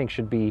 which I think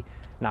should be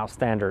now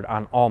standard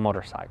on all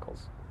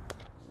motorcycles.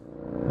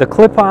 The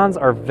clip-ons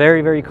are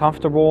very, very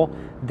comfortable.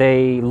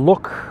 They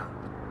look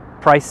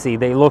pricey.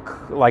 They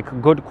look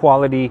like good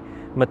quality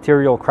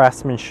material,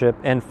 craftsmanship,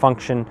 and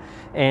function.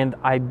 And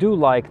I do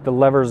like the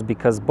levers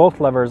because both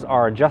levers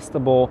are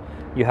adjustable.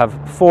 You have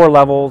 4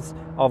 levels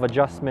of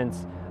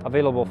adjustments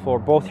available for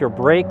both your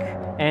brake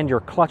and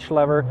your clutch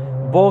lever,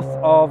 both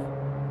of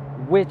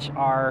which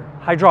are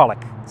hydraulic.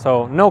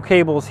 So no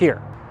cables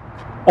here.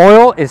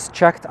 Oil is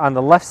checked on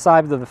the left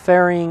side of the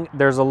fairing.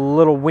 There's a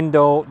little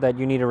window that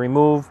you need to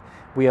remove.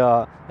 We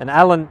an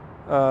Allen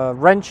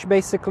wrench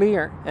basically,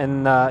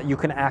 and you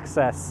can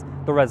access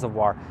the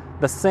reservoir.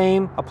 The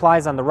same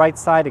applies on the right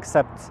side,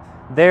 except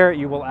there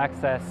you will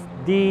access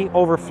the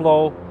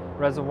overflow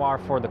reservoir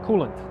for the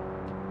coolant.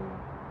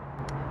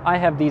 I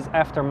have these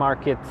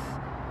aftermarket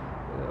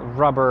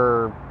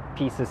rubber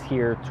pieces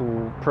here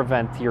to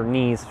prevent your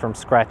knees from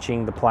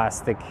scratching the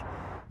plastic.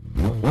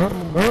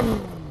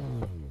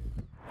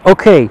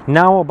 Okay,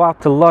 now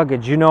about the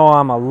luggage. You know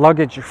I'm a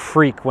luggage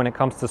freak when it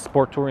comes to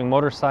sport touring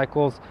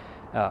motorcycles.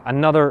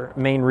 Another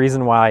main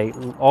reason why I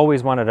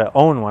always wanted to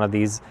own one of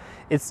these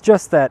It's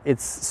just that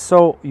it's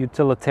so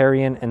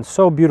utilitarian and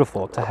so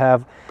beautiful to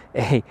have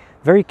a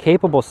very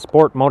capable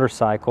sport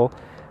motorcycle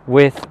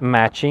with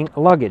matching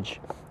luggage.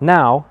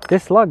 Now,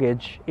 this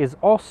luggage is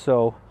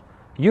also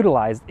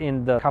utilized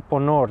in the Capo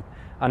Nord,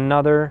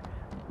 another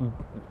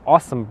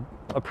awesome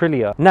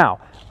Aprilia. Now,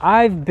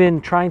 I've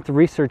been trying to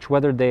research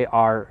whether they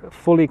are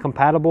fully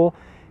compatible,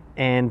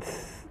 and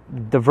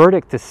the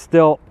verdict is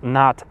still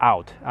not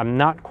out. I'm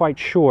not quite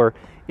sure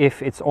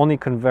if it's only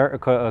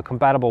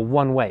compatible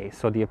one way,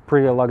 so the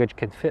Aprilia luggage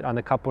can fit on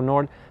the Capo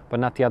Nord, but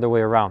not the other way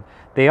around.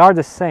 They are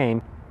the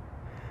same,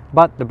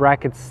 but the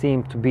brackets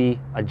seem to be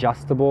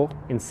adjustable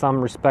in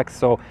some respects,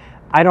 so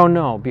I don't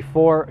know.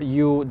 Before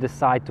you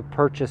decide to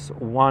purchase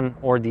one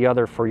or the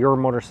other for your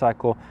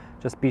motorcycle,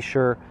 just be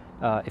sure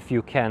if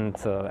you can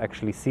to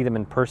actually see them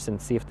in person,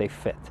 see if they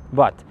fit.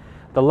 But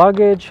the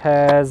luggage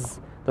has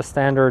the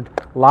standard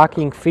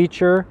locking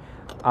feature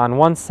on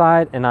one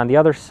side, and on the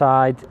other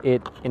side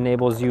it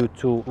enables you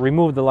to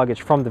remove the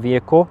luggage from the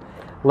vehicle.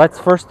 Let's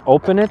first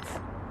open it.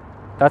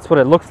 That's what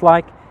it looks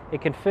like.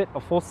 It can fit a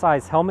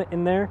full-size helmet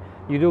in there.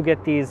 You do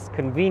get these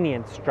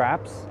convenient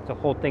straps to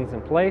hold things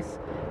in place,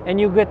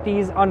 and you get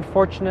these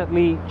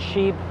unfortunately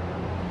cheap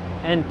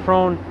and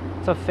prone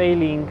to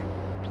failing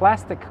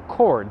plastic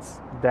cords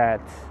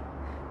that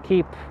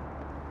keep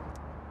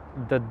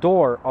the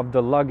door of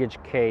the luggage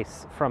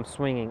case from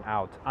swinging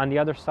out. On the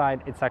other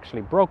side, it's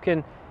actually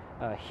broken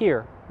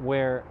here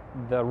where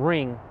the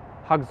ring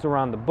hugs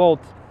around the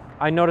bolt.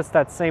 I noticed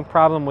that same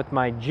problem with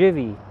my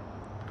Jivy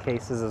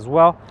cases as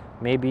well.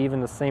 Maybe even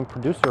the same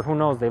producer, who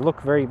knows? They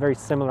look very, very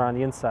similar on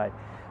the inside.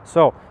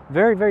 So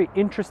very, very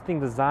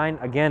interesting design.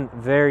 Again,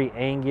 very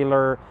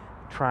angular,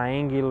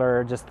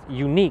 triangular, just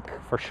unique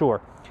for sure.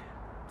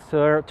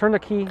 So turn the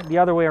key the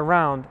other way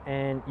around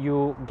and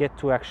you get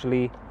to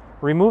actually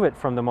remove it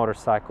from the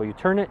motorcycle. You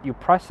turn it, you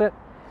press it,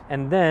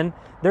 and then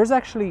there's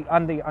actually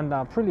on the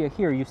Aprilia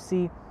here, you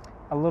see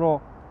a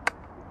little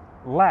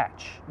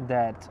latch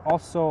that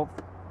also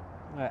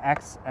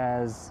acts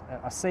as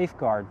a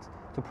safeguard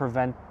to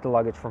prevent the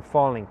luggage from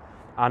falling.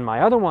 On my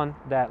other one,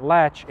 that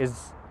latch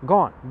is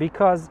gone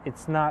because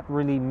it's not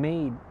really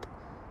made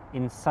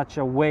in such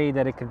a way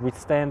that it could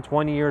withstand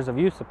 20 years of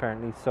use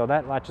apparently. So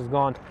that latch is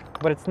gone,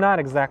 but it's not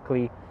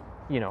exactly,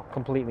 you know,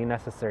 completely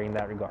necessary in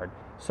that regard.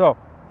 So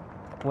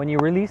when you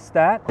release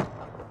that,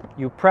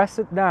 you press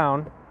it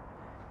down,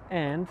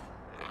 and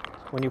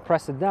when you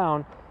press it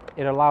down,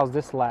 it allows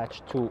this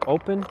latch to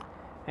open,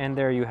 and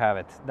there you have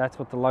it. That's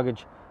what the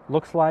luggage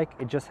looks like.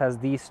 It just has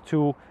these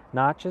two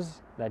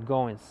notches that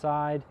go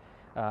inside.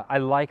 I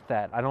like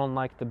that. I don't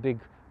like the big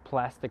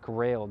plastic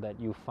rail that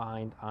you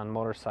find on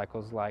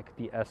motorcycles like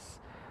the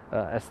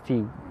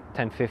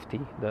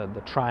ST1050,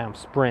 the Triumph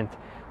Sprint.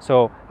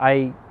 So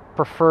I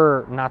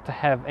prefer not to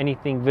have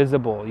anything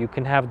visible. You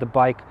can have the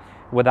bike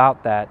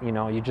without that. You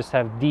know, you just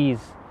have these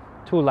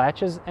two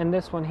latches, and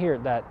this one here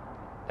that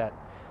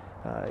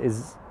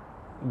is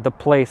the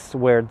place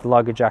where the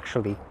luggage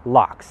actually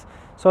locks.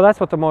 So that's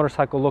what the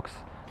motorcycle looks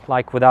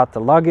like without the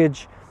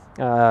luggage.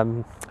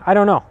 I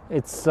don't know.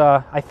 It's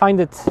I find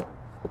it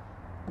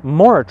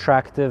more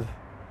attractive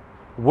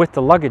with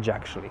the luggage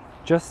actually,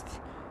 just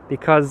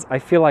because I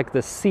feel like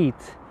the seat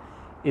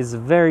is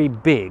very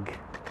big.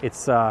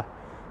 It's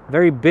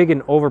very big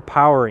and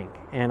overpowering,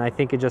 and I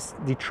think it just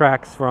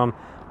detracts from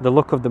the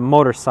look of the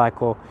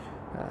motorcycle.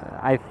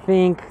 I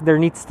think there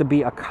needs to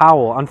be a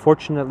cowl.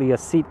 Unfortunately, a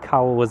seat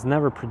cowl was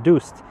never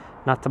produced,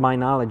 not to my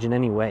knowledge in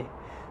any way.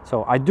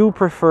 So I do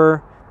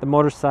prefer the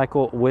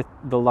motorcycle with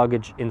the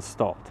luggage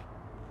installed.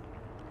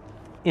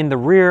 In the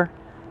rear,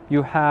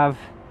 you have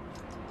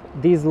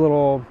these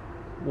little,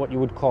 what you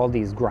would call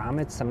these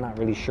grommets. I'm not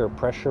really sure,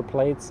 pressure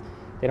plates.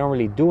 They don't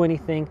really do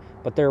anything,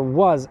 but there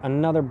was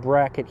another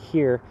bracket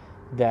here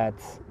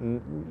that's,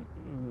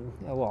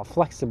 well,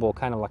 flexible,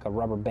 kind of like a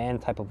rubber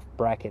band type of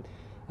bracket.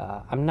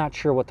 I'm not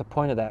sure what the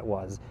point of that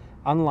was.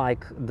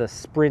 Unlike the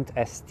Sprint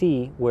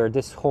ST, where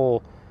this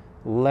whole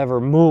lever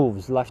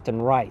moves left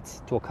and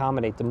right to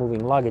accommodate the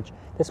moving luggage,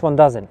 this one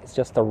doesn't. It's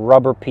just a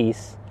rubber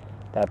piece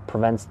that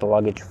prevents the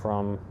luggage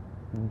from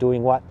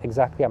doing what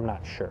exactly, I'm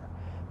not sure.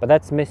 But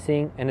that's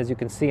missing, and as you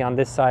can see on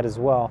this side as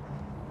well,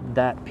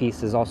 that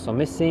piece is also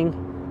missing.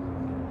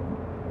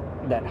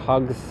 That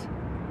hugs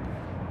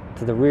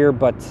to the rear,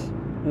 but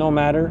no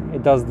matter,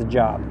 it does the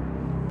job.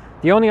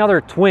 The only other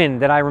twin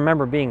that I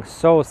remember being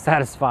so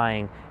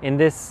satisfying in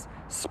this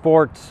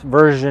sport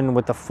version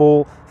with the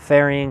full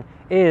fairing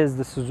is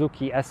the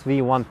Suzuki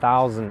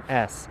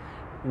SV1000S.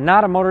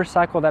 Not a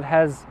motorcycle that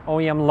has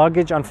OEM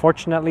luggage,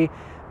 unfortunately,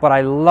 but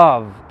I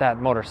love that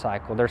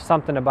motorcycle. There's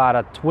something about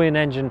a twin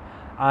engine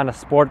on a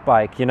sport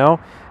bike, you know?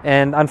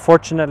 And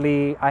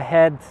unfortunately, I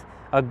had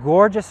a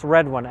gorgeous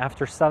red one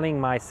after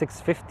selling my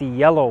 650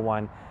 yellow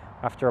one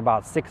after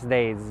about 6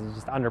 days. It's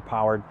just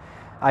underpowered.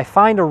 I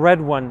find a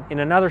red one in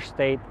another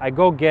state. I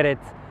go get it,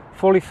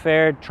 fully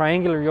faired,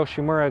 triangular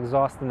Yoshimura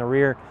exhaust in the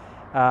rear.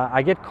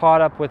 I get caught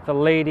up with a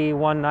lady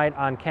one night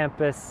on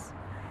campus.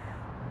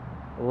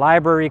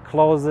 Library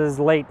closes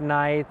late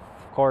night.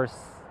 Of course,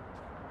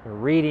 you're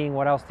reading.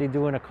 What else do you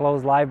do in a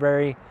closed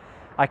library?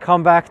 I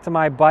come back to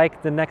my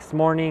bike the next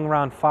morning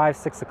around 5,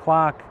 6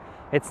 o'clock.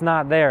 It's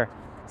not there.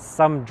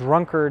 Some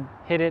drunkard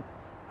hit it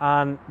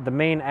on the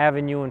main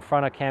avenue in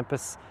front of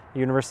campus,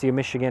 University of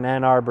Michigan,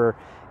 Ann Arbor,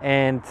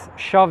 and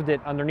shoved it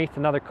underneath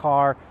another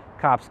car.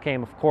 Cops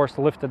came, of course,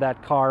 lifted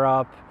that car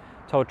up.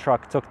 Tow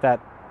truck took that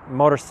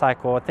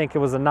motorcycle. I think it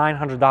was a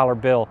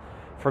 $900 bill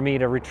for me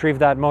to retrieve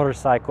that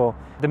motorcycle.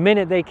 The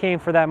minute they came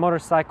for that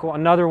motorcycle,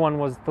 another one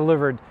was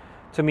delivered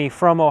to me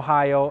from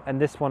Ohio, and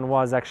this one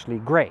was actually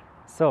gray,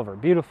 silver.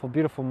 Beautiful,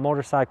 beautiful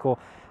motorcycle,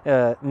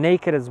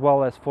 naked as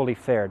well as fully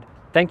faired.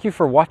 Thank you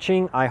for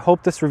watching. I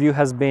hope this review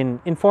has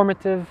been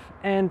informative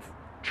and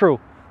true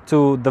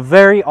to the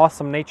very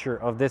awesome nature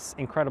of this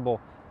incredible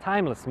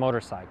timeless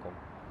motorcycle.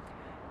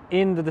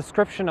 In the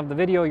description of the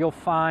video, you'll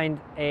find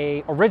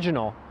an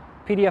original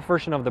PDF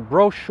version of the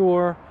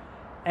brochure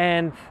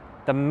and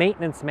the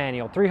maintenance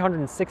manual,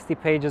 360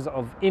 pages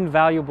of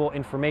invaluable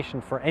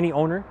information for any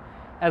owner,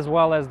 as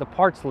well as the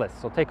parts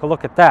list. So take a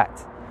look at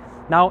that.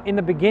 Now, in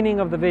the beginning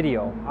of the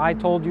video, I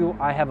told you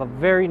I have a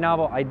very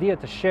novel idea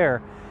to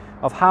share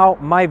of how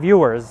my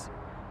viewers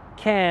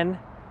can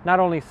not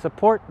only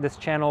support this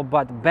channel,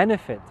 but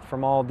benefit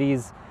from all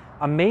these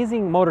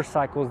amazing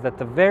motorcycles that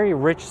the very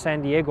rich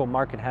San Diego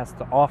market has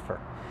to offer.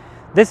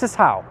 This is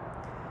how.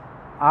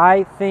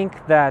 I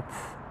think that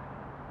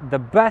the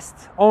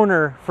best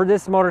owner for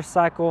this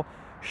motorcycle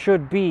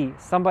should be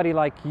somebody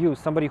like you,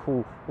 somebody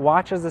who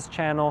watches this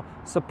channel,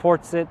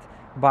 supports it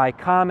by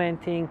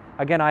commenting.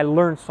 Again, I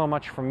learned so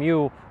much from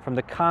you, from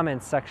the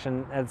comment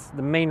section. That's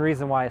the main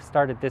reason why I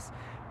started this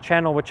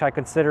channel, which I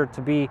consider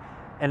to be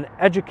an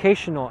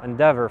educational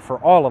endeavor for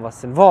all of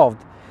us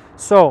involved.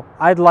 So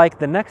I'd like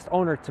the next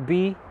owner to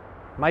be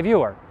my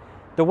viewer.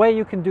 The way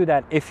you can do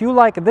that, if you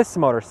like this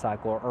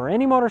motorcycle or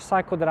any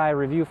motorcycle that I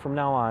review from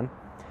now on,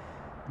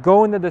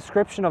 go in the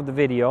description of the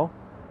video,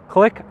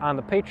 click on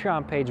the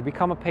Patreon page,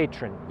 become a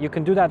patron. You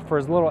can do that for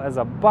as little as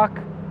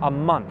 $1 a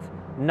month,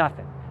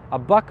 nothing.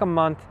 $1 a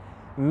month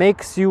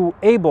makes you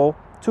able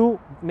to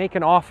make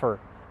an offer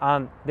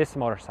on this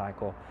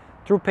motorcycle.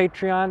 Through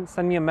Patreon,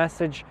 send me a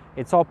message.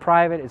 It's all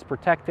private, it's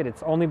protected,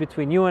 it's only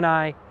between you and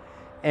I.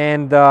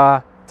 And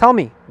tell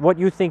me what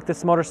you think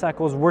this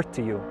motorcycle is worth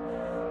to you.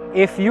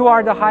 If you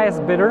are the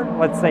highest bidder,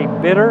 let's say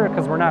bidder,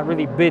 because we're not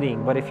really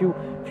bidding, but if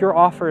your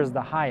offer is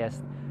the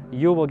highest,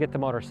 you will get the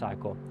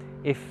motorcycle.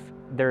 If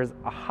there's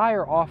a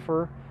higher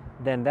offer,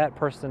 then that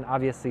person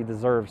obviously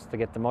deserves to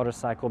get the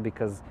motorcycle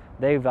because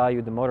they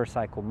value the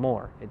motorcycle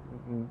more. It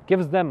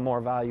gives them more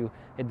value.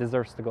 It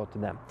deserves to go to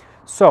them.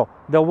 So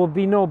there will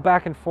be no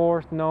back and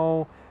forth,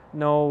 no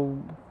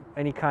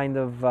any kind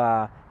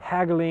of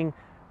haggling.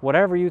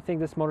 Whatever you think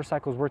this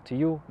motorcycle is worth to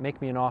you,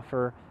 make me an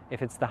offer.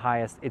 If it's the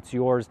highest, it's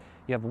yours.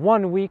 You have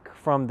 1 week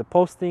from the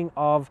posting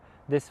of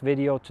this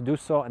video to do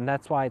so, and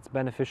that's why it's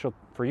beneficial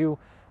for you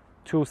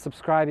to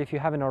subscribe if you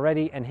haven't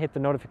already and hit the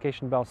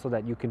notification bell so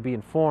that you can be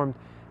informed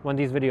when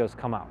these videos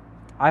come out.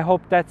 I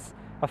hope that's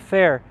a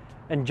fair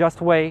and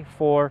just way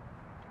for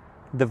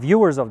the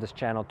viewers of this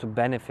channel to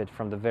benefit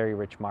from the very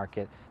rich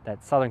market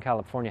that Southern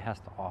California has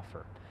to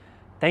offer.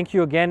 Thank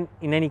you again,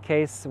 in any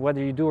case,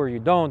 whether you do or you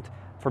don't,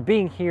 for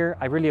being here.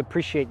 I really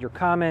appreciate your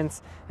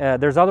comments.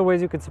 There's other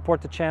ways you can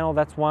support the channel.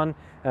 That's one.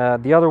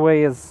 The other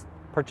way is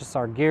purchase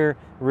our gear.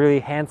 Really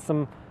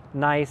handsome,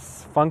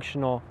 nice,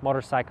 functional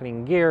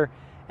motorcycling gear.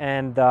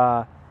 And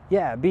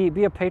yeah,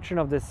 be a patron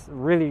of this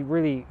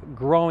really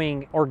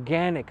growing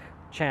organic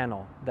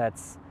channel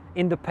that's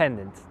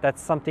independent.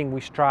 That's something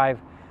we strive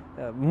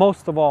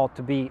most of all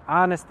to be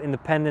honest,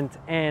 independent,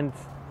 and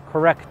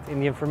correct in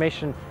the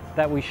information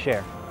that we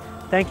share.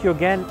 Thank you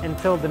again.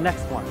 Until the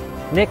next one.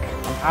 Nick,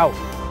 I'm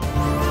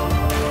out.